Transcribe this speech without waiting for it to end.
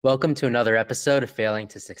Welcome to another episode of Failing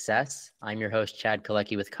to Success. I'm your host, Chad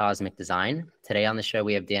Kalecki with Cosmic Design. Today on the show,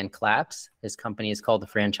 we have Dan Claps. His company is called the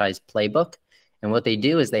Franchise Playbook. And what they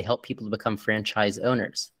do is they help people to become franchise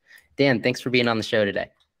owners. Dan, thanks for being on the show today.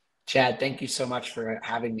 Chad, thank you so much for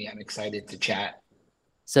having me. I'm excited to chat.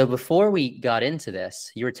 So before we got into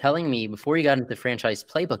this, you were telling me before you got into the Franchise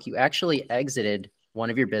Playbook, you actually exited one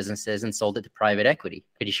of your businesses and sold it to private equity.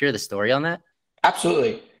 Could you share the story on that?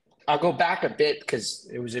 Absolutely. I'll go back a bit because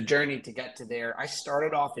it was a journey to get to there. I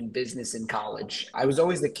started off in business in college. I was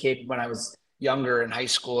always the kid when I was younger in high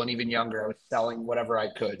school and even younger. I was selling whatever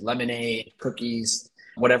I could, lemonade, cookies,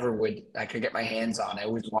 whatever would I could get my hands on. I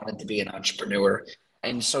always wanted to be an entrepreneur.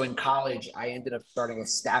 And so in college, I ended up starting a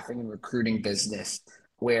staffing and recruiting business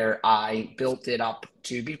where I built it up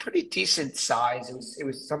to be pretty decent size. It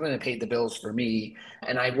was something that paid the bills for me.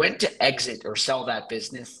 And I went to exit or sell that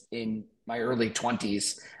business in my early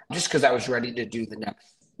 20s just because I was ready to do the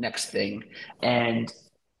next thing. And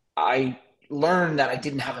I learned that I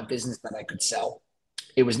didn't have a business that I could sell.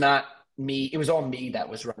 It was not me, it was all me that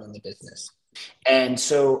was running the business. And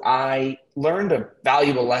so I learned a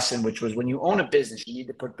valuable lesson, which was when you own a business, you need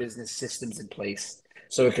to put business systems in place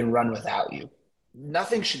so it can run without you.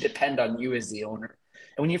 Nothing should depend on you as the owner.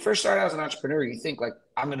 And when you first start out as an entrepreneur, you think like,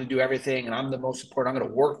 I'm going to do everything and I'm the most important. I'm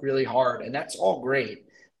going to work really hard. And that's all great.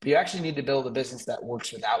 But you actually need to build a business that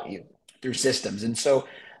works without you through systems. And so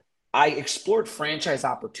I explored franchise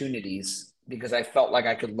opportunities because I felt like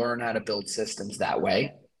I could learn how to build systems that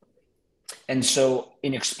way. And so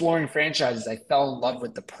in exploring franchises, I fell in love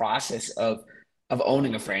with the process of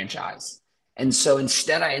owning a franchise. And so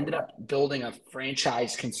instead, I ended up building a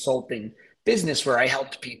franchise consulting business where I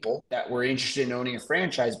helped people that were interested in owning a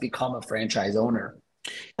franchise become a franchise owner.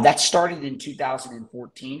 That started in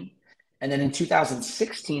 2014. And then in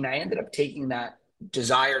 2016, I ended up taking that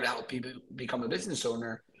desire to help people become a business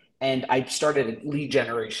owner and I started a lead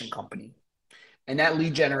generation company. And that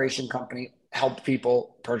lead generation company helped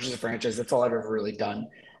people purchase a franchise. That's all I've ever really done.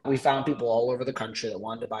 We found people all over the country that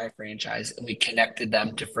wanted to buy a franchise, and we connected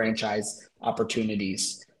them to franchise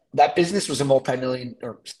opportunities. That business was a multi-million,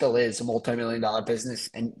 or still is a multi-million dollar business.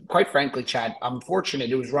 And quite frankly, Chad, I'm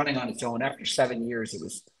fortunate it was running on its own. After 7 years,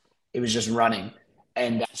 it was just running.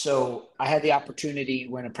 And so I had the opportunity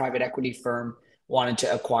when a private equity firm wanted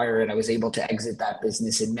to acquire it. I was able to exit that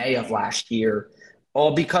business in May of last year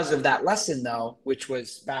all because of that lesson, though, which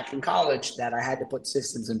was back in college that I had to put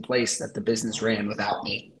systems in place that the business ran without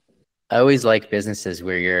me. I always like businesses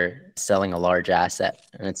where you're selling a large asset.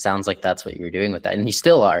 And it sounds like that's what you're doing with that. And you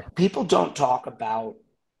still are. People don't talk about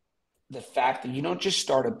the fact that you don't just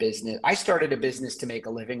start a business. I started a business to make a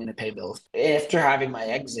living and to pay bills. After having my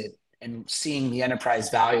exit and seeing the enterprise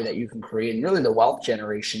value that you can create and really the wealth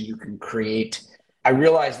generation you can create, I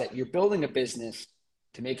realized that you're building a business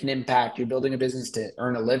to make an impact, you're building a business to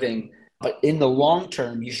earn a living. But in the long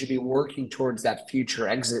term, you should be working towards that future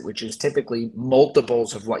exit, which is typically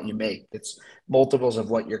multiples of what you make. It's multiples of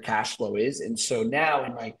what your cash flow is. And so now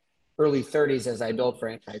in my early 30s, as I build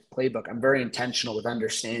franchise playbook, I'm very intentional with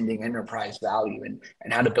understanding enterprise value and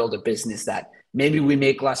how to build a business that maybe we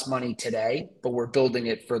make less money today, but we're building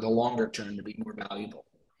it for the longer term to be more valuable.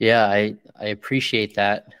 Yeah, I appreciate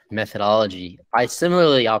that methodology. I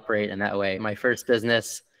similarly operate in that way. My first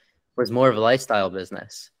business was more of a lifestyle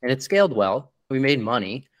business and it scaled well. We made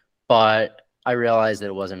money, but I realized that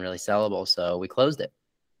it wasn't really sellable, so we closed it.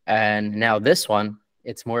 And now this one,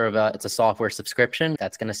 it's a software subscription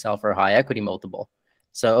that's going to sell for a high equity multiple.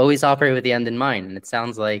 So always operate with the end in mind. And it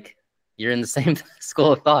sounds like you're in the same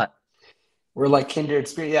school of thought. We're like kindred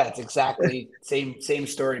spirit. Yeah, it's exactly same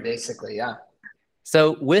story basically. Yeah.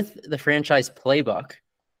 So with the franchise playbook,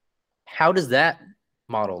 how does that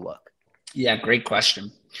model look? Yeah, great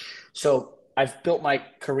question. So I've built my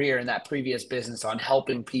career in that previous business on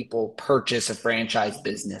helping people purchase a franchise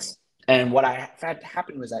business. And what I had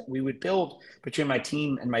happen was that we would build between my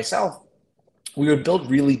team and myself, we would build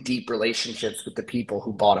really deep relationships with the people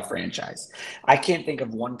who bought a franchise. I can't think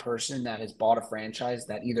of one person that has bought a franchise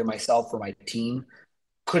that either myself or my team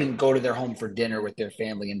couldn't go to their home for dinner with their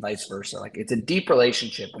family and vice versa. Like it's a deep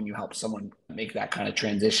relationship when you help someone make that kind of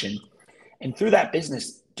transition. And through that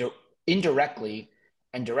business, indirectly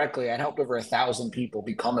and directly, I helped over 1,000 people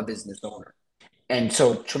become a business owner. And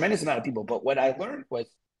so tremendous amount of people. But what I learned was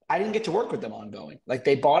I didn't get to work with them ongoing. Like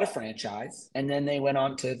they bought a franchise and then they went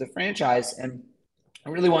on to the franchise. And I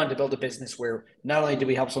really wanted to build a business where not only did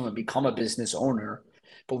we help someone become a business owner,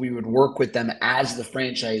 but we would work with them as the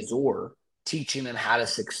franchisor, teaching them how to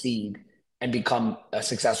succeed and become a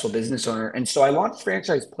successful business owner. And so I launched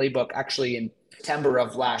Franchise Playbook actually in September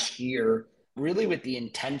of last year. really with the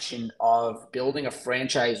intention of building a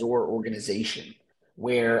franchisor organization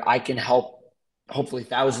where I can help hopefully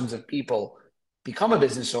thousands of people become a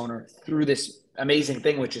business owner through this amazing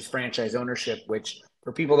thing, which is franchise ownership, which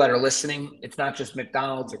for people that are listening, it's not just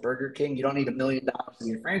McDonald's or Burger King. You don't need $1 million to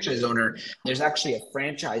be a franchise owner. There's actually a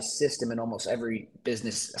franchise system in almost every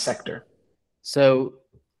business sector. So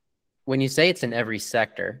when you say it's in every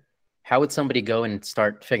sector, how would somebody go and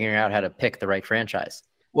start figuring out how to pick the right franchise?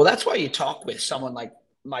 Well, that's why you talk with someone like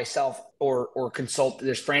myself or consult.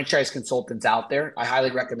 There's franchise consultants out there. I highly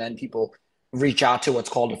recommend people reach out to what's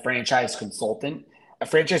called a franchise consultant. A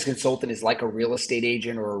franchise consultant is like a real estate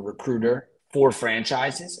agent or a recruiter for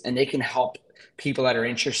franchises, and they can help people that are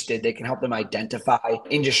interested. They can help them identify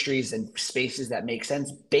industries and spaces that make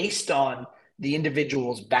sense based on the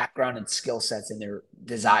individual's background and skill sets and their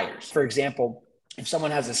desires. For example, if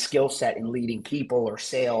someone has a skill set in leading people or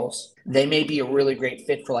sales, they may be a really great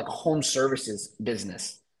fit for like a home services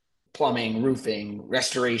business, plumbing, roofing,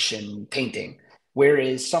 restoration, painting.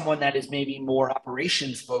 Whereas someone that is maybe more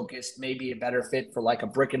operations focused may be a better fit for like a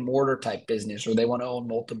brick and mortar type business, or they want to own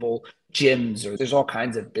multiple gyms, or there's all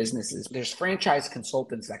kinds of businesses. There's franchise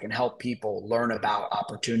consultants that can help people learn about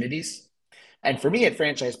opportunities. And for me at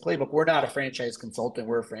Franchise Playbook, we're not a franchise consultant,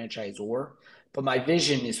 we're a franchisor. But my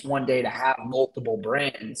vision is one day to have multiple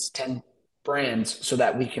brands, 10 brands, so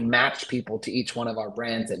that we can match people to each one of our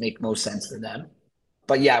brands that make most sense for them.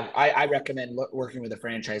 But yeah, I recommend working with a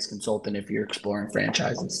franchise consultant if you're exploring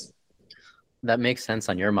franchises. That makes sense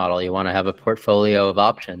on your model. You want to have a portfolio of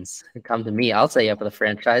options. Come to me, I'll set you up with a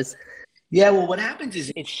franchise. Yeah, well, what happens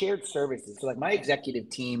is it's shared services. So, like my executive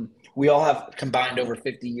team, we all have combined over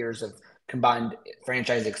 50 years of combined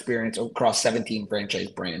franchise experience across 17 franchise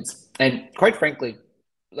brands. And quite frankly,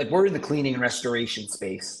 like we're in the cleaning and restoration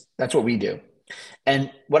space. That's what we do.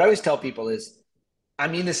 And what I always tell people is, I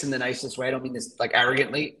mean this in the nicest way. I don't mean this like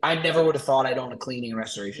arrogantly. I never would have thought I'd own a cleaning and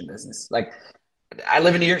restoration business. Like I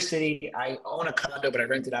live in New York City. I own a condo, but I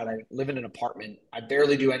rent it out. I live in an apartment. I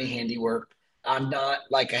barely do any handiwork. I'm not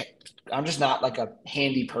like a, I'm just not like a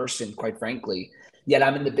handy person, quite frankly. Yet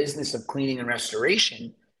I'm in the business of cleaning and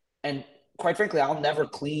restoration. And quite frankly, I'll never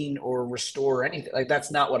clean or restore anything. Like that's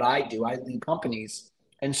not what I do. I lead companies.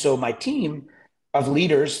 And so my team of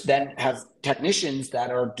leaders then have technicians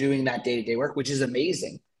that are doing that day-to-day work, which is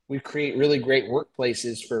amazing. We create really great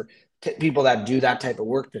workplaces for people that do that type of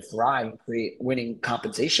work to thrive and create winning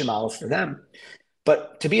compensation models for them.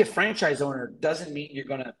 But to be a franchise owner doesn't mean you're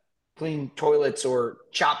going to clean toilets or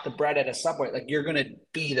chop the bread at a Subway. Like you're going to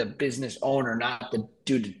be the business owner, not the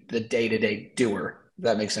day-to-day doer. If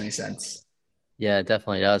that makes any sense. Yeah, it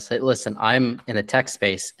definitely does. Hey, listen, I'm in the tech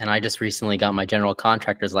space and I just recently got my general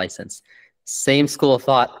contractor's license. Same school of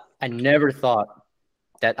thought. I never thought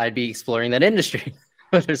that I'd be exploring that industry,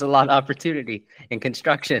 but there's a lot of opportunity in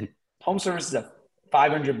construction. Home service is a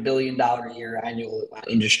 $500 billion a year annual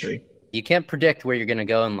industry. You can't predict where you're going to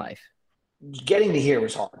go in life. Getting to here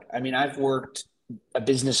was hard. I mean, I've worked a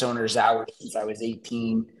business owner's hours since I was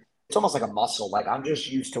 18. It's almost like a muscle. Like I'm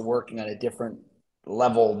just used to working at a different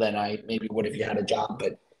level than I maybe would if you had a job.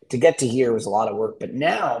 But to get to here was a lot of work. But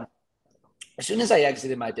now, as soon as I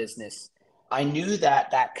exited my business, I knew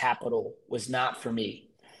that that capital was not for me.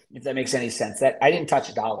 If that makes any sense, that I didn't touch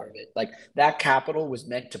a dollar of it. Like that capital was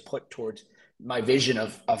meant to put towards my vision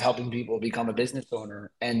of helping people become a business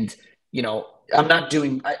owner. And you know, I'm not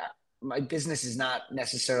doing. My business is not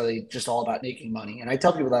necessarily just all about making money. And I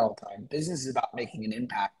tell people that all the time. Business is about making an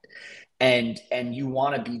impact. And you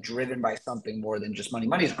want to be driven by something more than just money.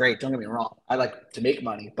 Money is great, don't get me wrong. I like to make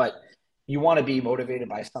money, but you want to be motivated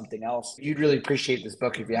by something else. You'd really appreciate this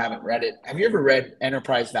book if you haven't read it. Have you ever read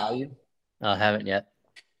Enterprise Value? I haven't yet.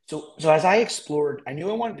 So as I explored, I knew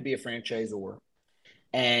I wanted to be a franchisor,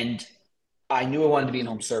 and I knew I wanted to be in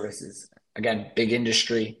home services. Again, big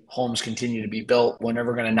industry. Homes continue to be built. We're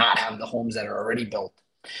never going to not have the homes that are already built.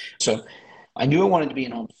 So I knew I wanted to be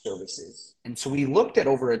in home services. And so we looked at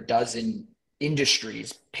over a dozen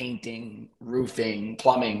industries: painting, roofing,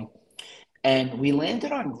 plumbing. And we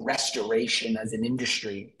landed on restoration as an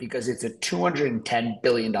industry because it's a $210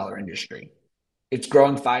 billion industry. It's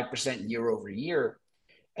growing 5% year over year.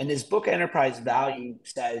 And this book, Enterprise Value,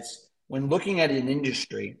 says when looking at an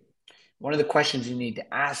industry, one of the questions you need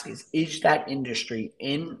to ask is that industry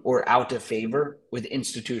in or out of favor with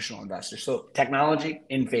institutional investors? So technology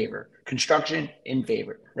in favor, construction in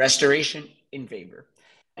favor, restoration in favor.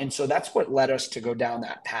 And so that's what led us to go down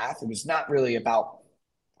that path. It was not really about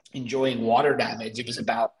enjoying water damage. It was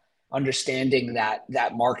about understanding that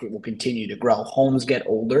that market will continue to grow. Homes get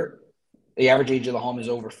older. The average age of the home is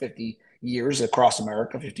over 50 years across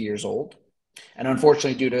America, 50 years old. And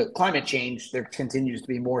unfortunately, due to climate change, there continues to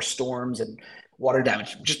be more storms and water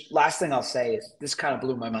damage. Just last thing I'll say is this kind of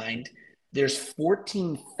blew my mind. There's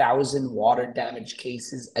 14,000 water damage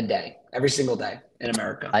cases a day, every single day in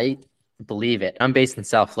America. I believe it. I'm based in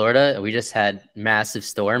South Florida. We just had massive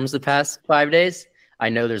storms the past 5 days. I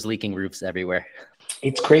know there's leaking roofs everywhere.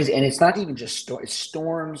 It's crazy. And it's not even just it's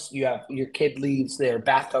storms. You have your kid leaves their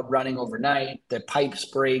bathtub running overnight, the pipes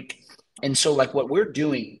break. And so, like, what we're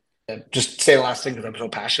doing, just say the last thing because I'm so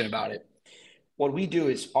passionate about it. What we do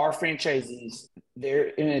is our franchisees,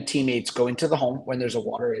 their teammates go into the home when there's a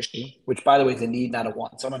water issue, which, by the way, is a need, not a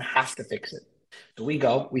want. Someone has to fix it. So we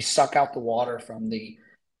go, we suck out the water from the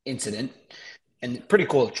incident. And pretty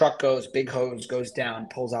cool. The truck goes, big hose goes down,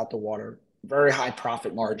 pulls out the water. Very high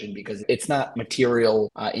profit margin because it's not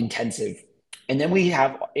material intensive. And then we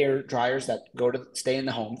have air dryers that go to stay in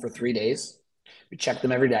the home for 3 days. We check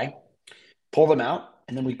them every day, pull them out,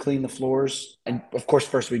 and then we clean the floors. And of course,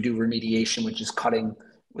 first we do remediation, which is cutting,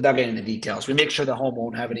 without getting into details. We make sure the home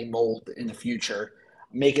won't have any mold in the future,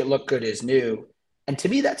 make it look good as new. And to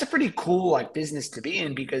me, that's a pretty cool like business to be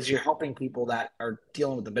in because you're helping people that are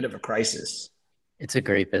dealing with a bit of a crisis. It's a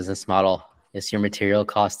great business model. Yes, your material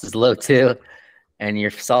cost is low too, and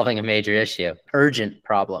you're solving a major issue, urgent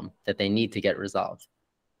problem that they need to get resolved.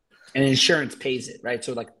 And insurance pays it, right?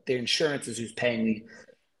 So like the insurance is who's paying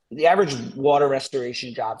the average water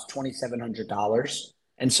restoration job is $2,700.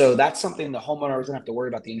 And so that's something the homeowner doesn't have to worry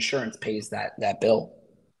about. The insurance pays that bill.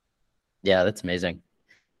 Yeah, that's amazing.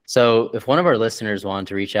 So if one of our listeners wanted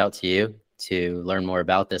to reach out to you to learn more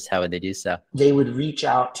about this, how would they do so? They would reach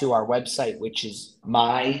out to our website, which is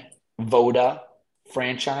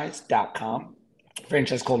myvodafranchise.com.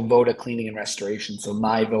 Franchise called Voda Cleaning and Restoration. So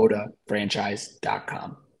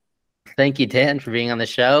myvodafranchise.com. Thank you, Dan, for being on the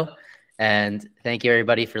show. And thank you,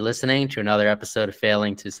 everybody, for listening to another episode of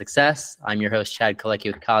Failing to Success. I'm your host, Chad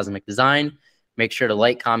Kalecki with Cosmic Design. Make sure to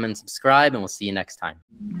like, comment, subscribe, and we'll see you next time.